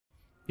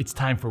It's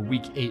time for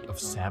week 8 of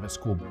Sabbath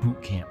School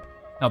Boot Camp.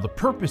 Now, the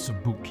purpose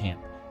of boot camp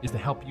is to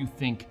help you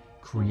think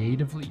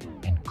creatively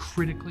and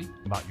critically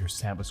about your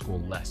Sabbath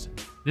School lesson.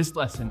 This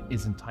lesson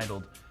is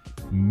entitled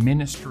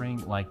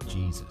Ministering Like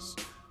Jesus.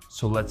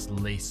 So let's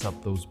lace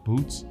up those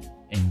boots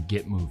and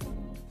get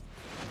moving.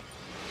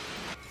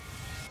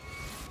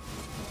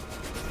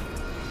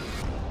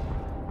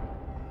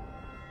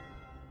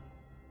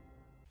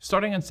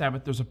 Starting on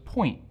Sabbath, there's a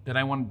point that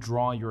I want to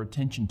draw your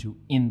attention to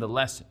in the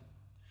lesson.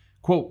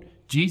 Quote,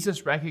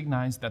 Jesus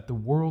recognized that the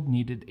world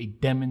needed a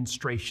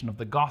demonstration of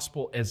the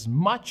gospel as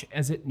much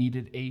as it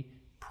needed a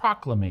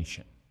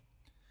proclamation.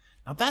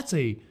 Now that's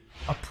a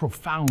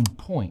profound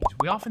point.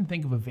 We often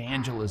think of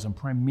evangelism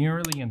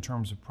primarily in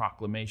terms of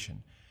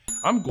proclamation.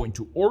 I'm going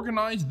to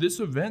organize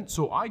this event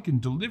so I can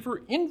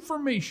deliver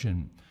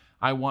information.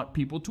 I want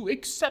people to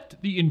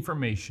accept the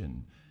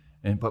information.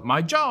 But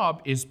my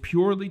job is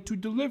purely to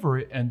deliver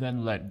it and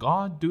then let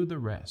God do the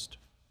rest.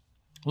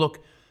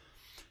 Look,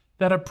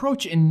 that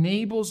approach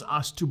enables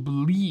us to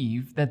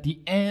believe that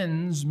the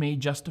ends may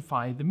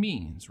justify the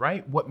means,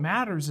 right? What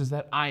matters is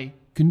that I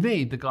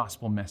convey the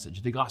gospel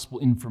message, the gospel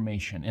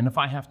information. And if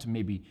I have to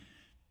maybe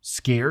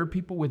scare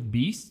people with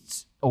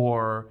beasts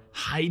or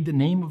hide the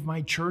name of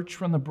my church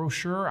from the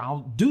brochure,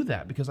 I'll do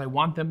that because I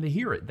want them to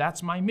hear it.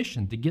 That's my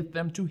mission, to get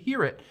them to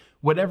hear it,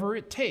 whatever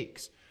it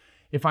takes.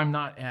 If I'm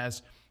not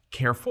as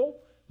careful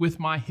with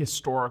my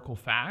historical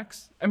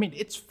facts,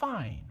 it's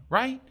fine,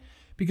 right?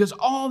 Because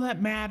all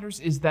that matters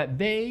is that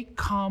they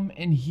come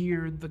and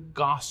hear the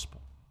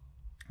gospel.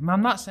 And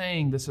I'm not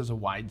saying this is a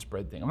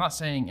widespread thing. I'm not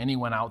saying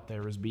anyone out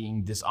there is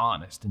being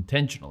dishonest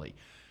intentionally,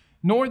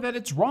 nor that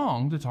it's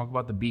wrong to talk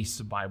about the beasts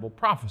of Bible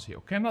prophecy,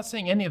 okay? I'm not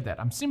saying any of that.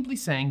 I'm simply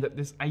saying that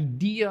this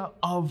idea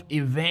of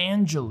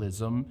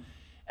evangelism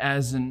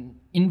as an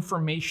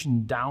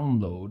information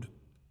download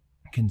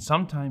can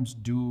sometimes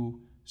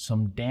do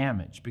some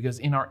damage, because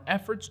in our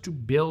efforts to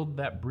build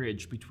that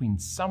bridge between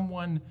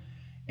someone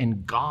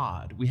and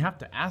God, we have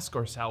to ask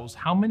ourselves,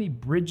 how many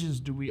bridges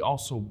do we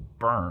also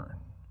burn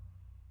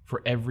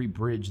for every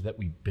bridge that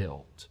we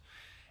build?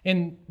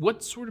 And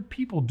what sort of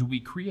people do we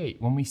create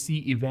when we see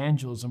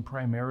evangelism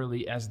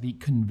primarily as the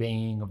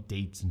conveying of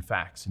dates and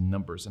facts and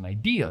numbers and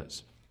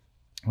ideas?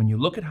 When you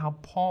look at how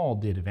Paul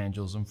did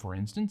evangelism, for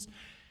instance,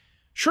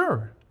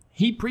 sure,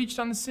 he preached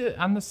on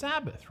the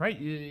Sabbath, right?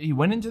 He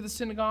went into the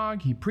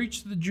synagogue, he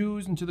preached to the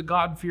Jews and to the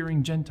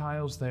God-fearing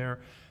Gentiles there.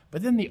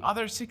 But then the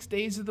other 6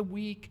 days of the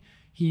week,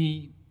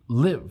 he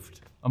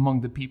lived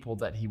among the people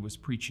that he was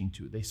preaching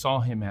to. They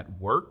saw him at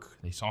work,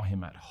 they saw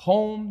him at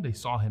home, they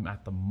saw him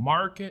at the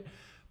market.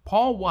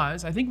 Paul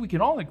was, I think we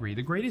can all agree,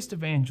 the greatest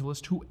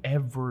evangelist who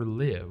ever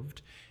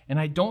lived. And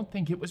I don't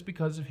think it was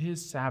because of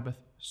his Sabbath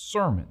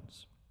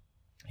sermons.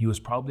 He was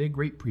probably a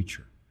great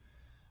preacher.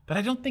 But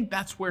I don't think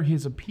that's where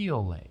his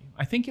appeal lay.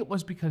 I think it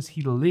was because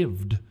he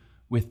lived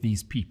with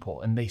these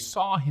people and they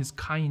saw his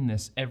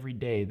kindness every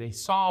day. They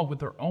saw with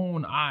their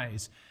own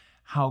eyes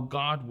how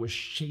God was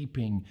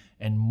shaping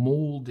and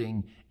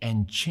molding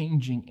and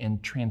changing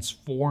and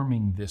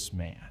transforming this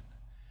man.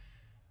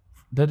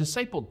 The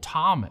disciple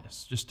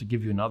Thomas, just to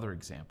give you another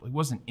example, he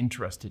wasn't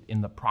interested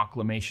in the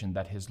proclamation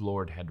that his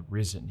Lord had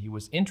risen. He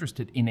was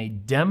interested in a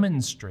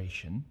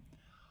demonstration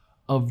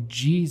of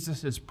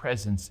Jesus'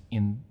 presence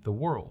in the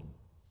world.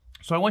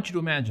 So I want you to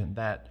imagine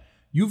that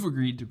you've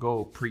agreed to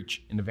go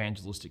preach an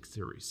evangelistic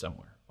series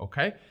somewhere,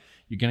 okay?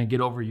 You're going to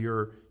get over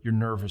your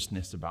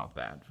nervousness about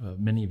that.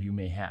 Many of you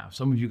may have.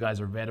 Some of you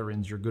guys are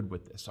veterans. You're good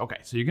with this. Okay,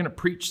 so you're going to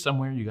preach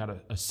somewhere. You got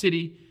a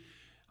city.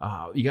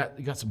 You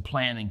got some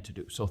planning to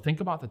do. So think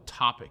about the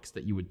topics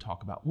that you would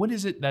talk about. What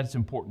is it that's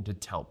important to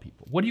tell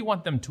people? What do you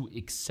want them to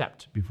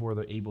accept before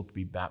they're able to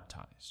be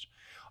baptized?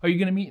 Are you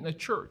going to meet in a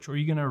church? Or are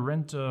you going to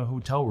rent a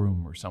hotel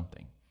room or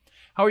something?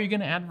 How are you going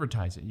to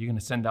advertise it? You're going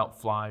to send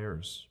out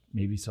flyers,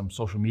 maybe some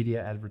social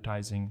media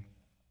advertising.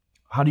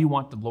 How do you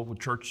want the local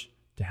church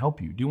to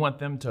help you? Do you want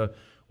them to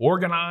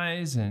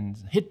organize and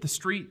hit the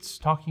streets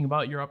talking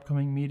about your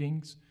upcoming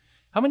meetings?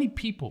 How many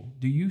people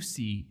do you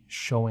see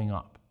showing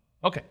up?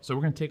 Okay, so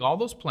we're going to take all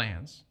those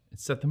plans and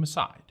set them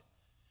aside.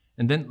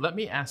 And then let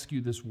me ask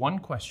you this one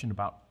question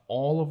about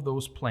all of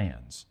those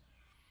plans.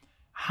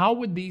 How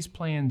would these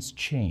plans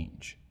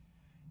change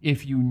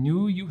if you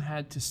knew you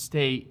had to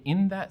stay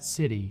in that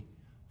city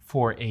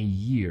for a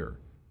year,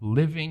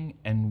 living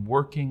and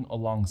working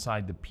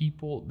alongside the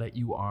people that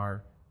you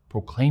are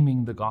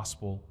proclaiming the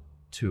gospel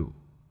to?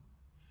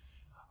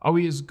 Are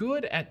we as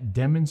good at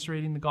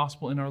demonstrating the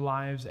gospel in our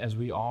lives as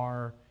we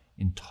are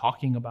in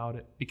talking about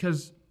it?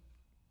 Because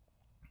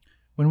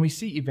when we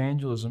see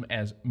evangelism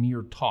as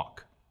mere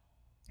talk,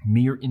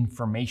 mere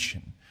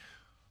information,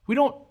 we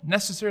don't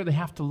necessarily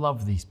have to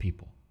love these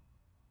people.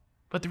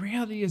 But the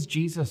reality is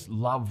Jesus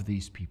loved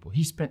these people.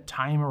 He spent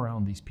time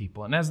around these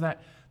people. And as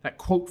that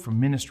quote from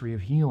Ministry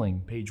of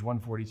Healing, page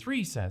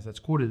 143 says, that's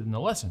quoted in the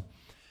lesson,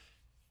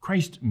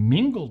 Christ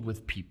mingled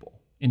with people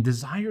and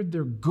desired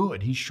their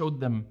good. He showed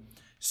them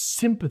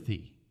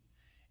sympathy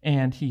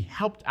and he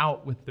helped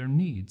out with their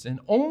needs. And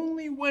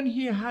only when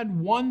he had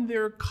won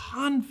their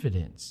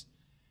confidence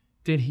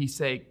did he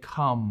say,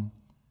 "Come,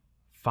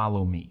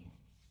 follow me"?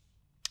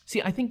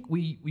 See, I think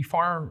we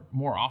far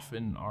more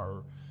often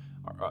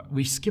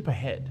we skip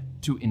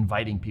ahead to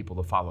inviting people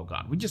to follow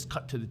God. We just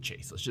cut to the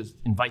chase. Let's just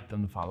invite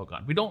them to follow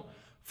God. We don't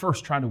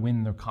first try to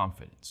win their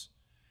confidence.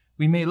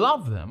 We may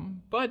love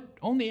them, but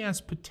only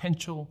as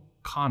potential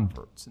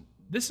converts.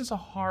 This is a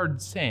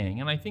hard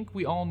saying, and I think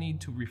we all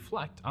need to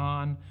reflect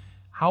on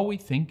how we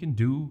think and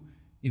do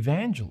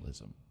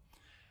evangelism.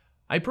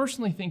 I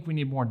personally think we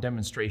need more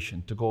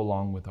demonstration to go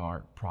along with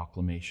our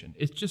proclamation.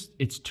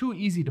 It's too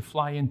easy to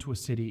fly into a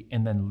city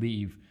and then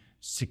leave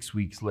 6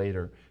 weeks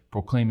later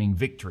proclaiming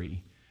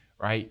victory,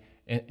 right?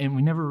 And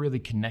we never really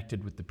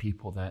connected with the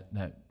people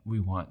that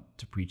we want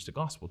to preach the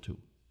gospel to.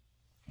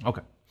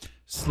 Okay,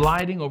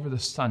 sliding over to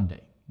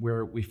Sunday,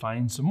 where we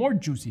find some more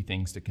juicy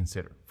things to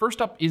consider.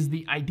 First up is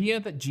the idea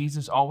that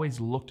Jesus always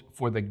looked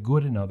for the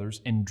good in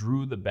others and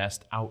drew the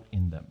best out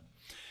in them.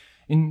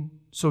 In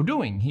so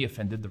doing, he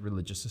offended the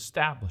religious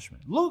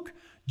establishment. Look,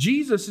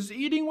 Jesus is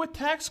eating with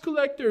tax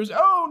collectors.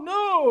 Oh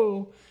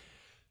no!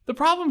 The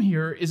problem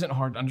here isn't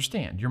hard to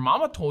understand. Your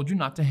mama told you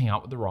not to hang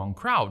out with the wrong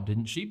crowd,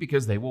 didn't she?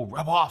 Because they will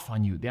rub off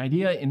on you. The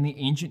idea in the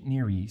ancient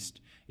Near East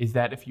is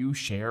that if you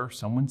share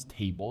someone's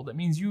table, that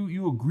means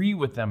you agree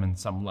with them in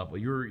some level.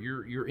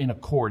 You're in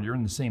accord. You're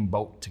in the same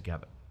boat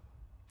together.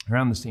 You're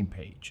on the same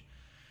page.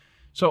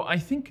 So I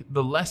think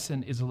the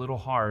lesson is a little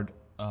hard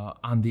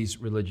on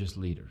these religious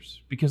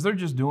leaders because they're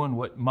just doing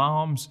what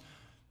moms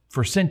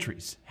for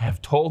centuries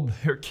have told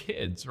their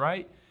kids,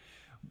 right?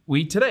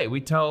 We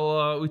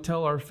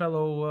tell our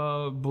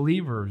fellow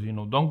believers,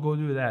 don't go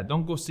do that.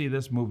 Don't go see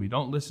this movie.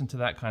 Don't listen to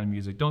that kind of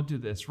music. Don't do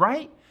this,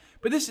 right?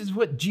 But this is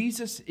what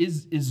Jesus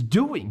is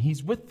doing.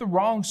 He's with the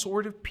wrong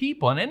sort of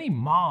people, and any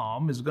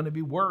mom is going to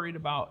be worried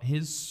about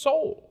his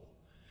soul.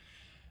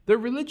 Their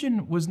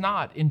religion was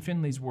not, in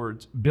Finley's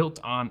words, built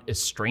on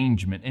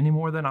estrangement any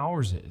more than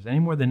ours is, any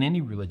more than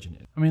any religion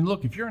is. I mean,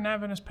 look, if you're an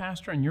Adventist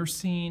pastor and you're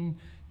seen,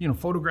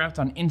 photographed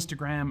on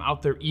Instagram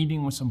out there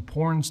eating with some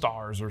porn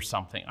stars or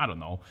something, I don't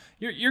know,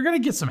 you're going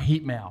to get some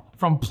hate mail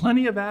from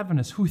plenty of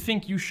Adventists who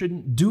think you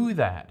shouldn't do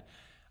that.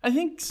 I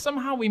think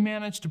somehow we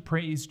managed to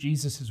praise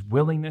Jesus'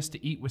 willingness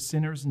to eat with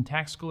sinners and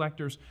tax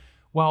collectors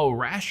while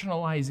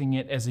rationalizing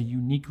it as a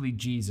uniquely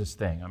Jesus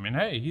thing. I mean,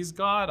 hey, he's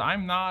God,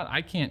 I'm not,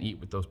 I can't eat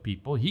with those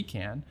people, he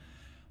can.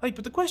 But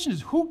the question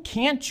is, who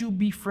can't you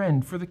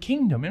befriend for the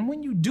kingdom? And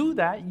when you do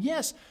that,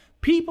 yes,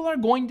 people are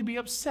going to be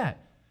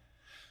upset.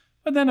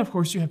 But then, of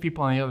course, you have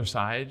people on the other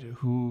side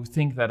who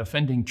think that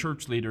offending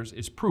church leaders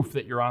is proof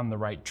that you're on the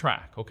right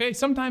track, okay?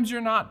 Sometimes you're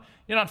not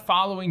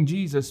following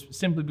Jesus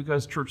simply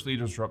because church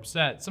leaders are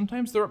upset.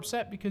 Sometimes they're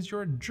upset because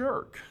you're a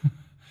jerk.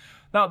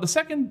 Now, the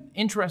second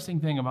interesting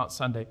thing about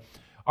Sunday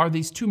are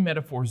these two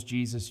metaphors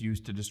Jesus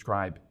used to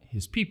describe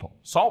his people.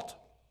 Salt,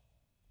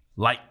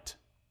 light.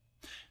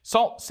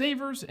 Salt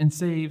savors and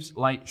saves,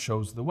 light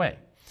shows the way.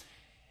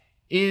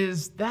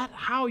 Is that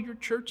how your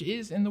church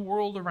is in the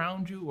world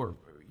around you, or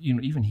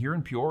even here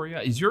in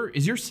Peoria? Is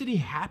your city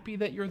happy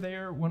that you're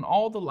there when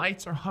all the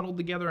lights are huddled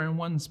together in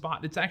one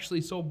spot? It's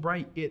actually so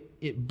bright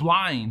it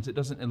blinds, it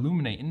doesn't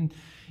illuminate. And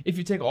if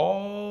you take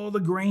all the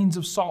grains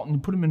of salt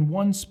and put them in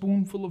one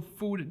spoonful of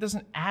food, it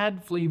doesn't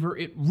add flavor,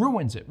 it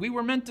ruins it. We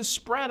were meant to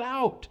spread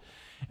out.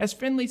 As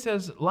Finley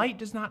says, light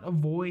does not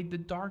avoid the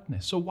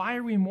darkness. So why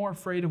are we more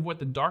afraid of what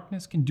the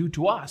darkness can do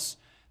to us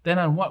than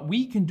on what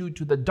we can do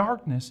to the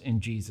darkness in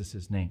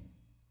Jesus' name?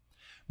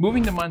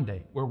 Moving to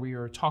Monday, where we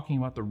are talking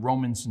about the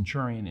Roman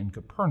centurion in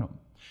Capernaum,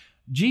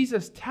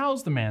 Jesus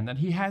tells the man that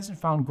he hasn't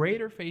found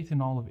greater faith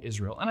in all of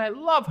Israel. And I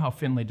love how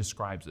Finley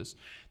describes this.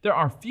 There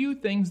are few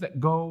things that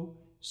go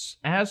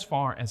as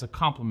far as a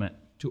compliment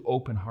to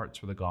open hearts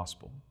for the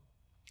gospel.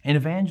 In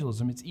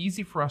evangelism, it's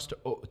easy for us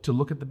to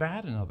look at the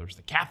bad in others.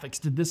 The Catholics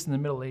did this in the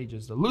Middle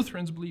Ages. The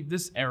Lutherans believe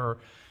this error,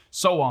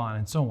 so on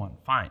and so on.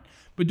 Fine.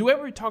 But do we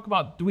ever talk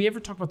about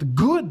the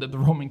good that the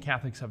Roman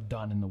Catholics have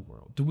done in the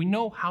world? Do we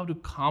know how to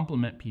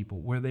compliment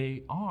people where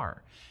they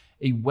are?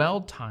 A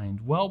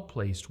well-timed,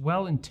 well-placed,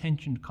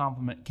 well-intentioned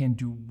compliment can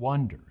do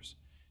wonders.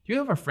 Do you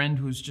have a friend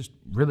who's just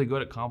really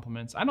good at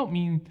compliments? I don't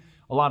mean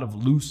a lot of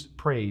loose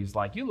praise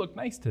like, you look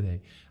nice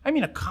today. I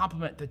mean a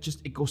compliment that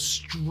it goes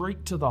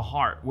straight to the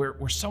heart, where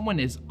someone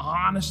is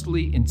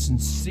honestly and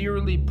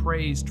sincerely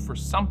praised for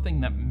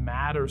something that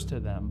matters to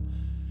them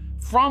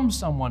from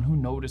someone who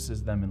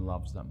notices them and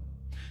loves them.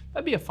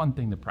 That'd be a fun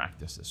thing to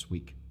practice this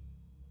week.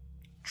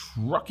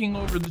 Trucking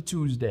over to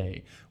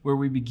Tuesday, where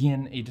we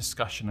begin a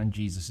discussion on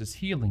Jesus'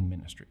 healing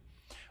ministry.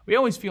 We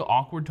always feel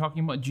awkward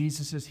talking about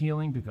Jesus'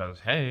 healing because,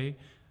 hey,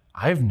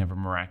 I've never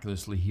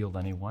miraculously healed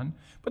anyone.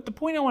 But the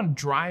point I want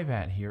to drive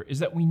at here is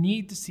that we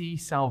need to see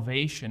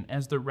salvation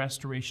as the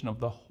restoration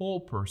of the whole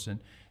person,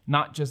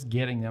 not just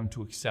getting them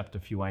to accept a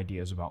few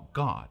ideas about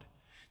God.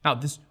 Now,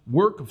 this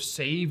work of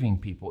saving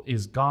people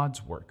is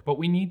God's work, but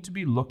we need to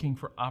be looking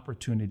for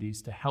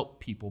opportunities to help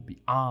people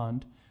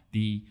beyond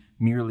the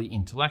merely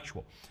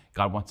intellectual.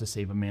 God wants to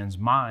save a man's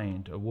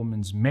mind, a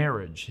woman's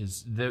marriage,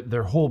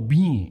 their whole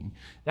being.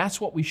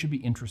 That's what we should be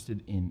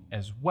interested in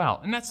as well.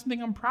 And that's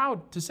something I'm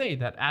proud to say,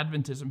 that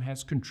Adventism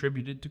has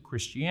contributed to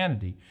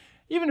Christianity,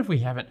 even if we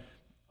haven't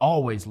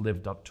always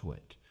lived up to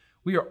it.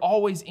 We are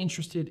always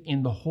interested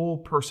in the whole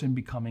person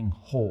becoming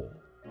whole.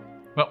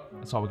 Well,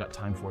 that's all we got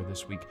time for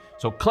this week.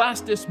 So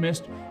class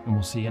dismissed, and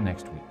we'll see you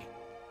next week.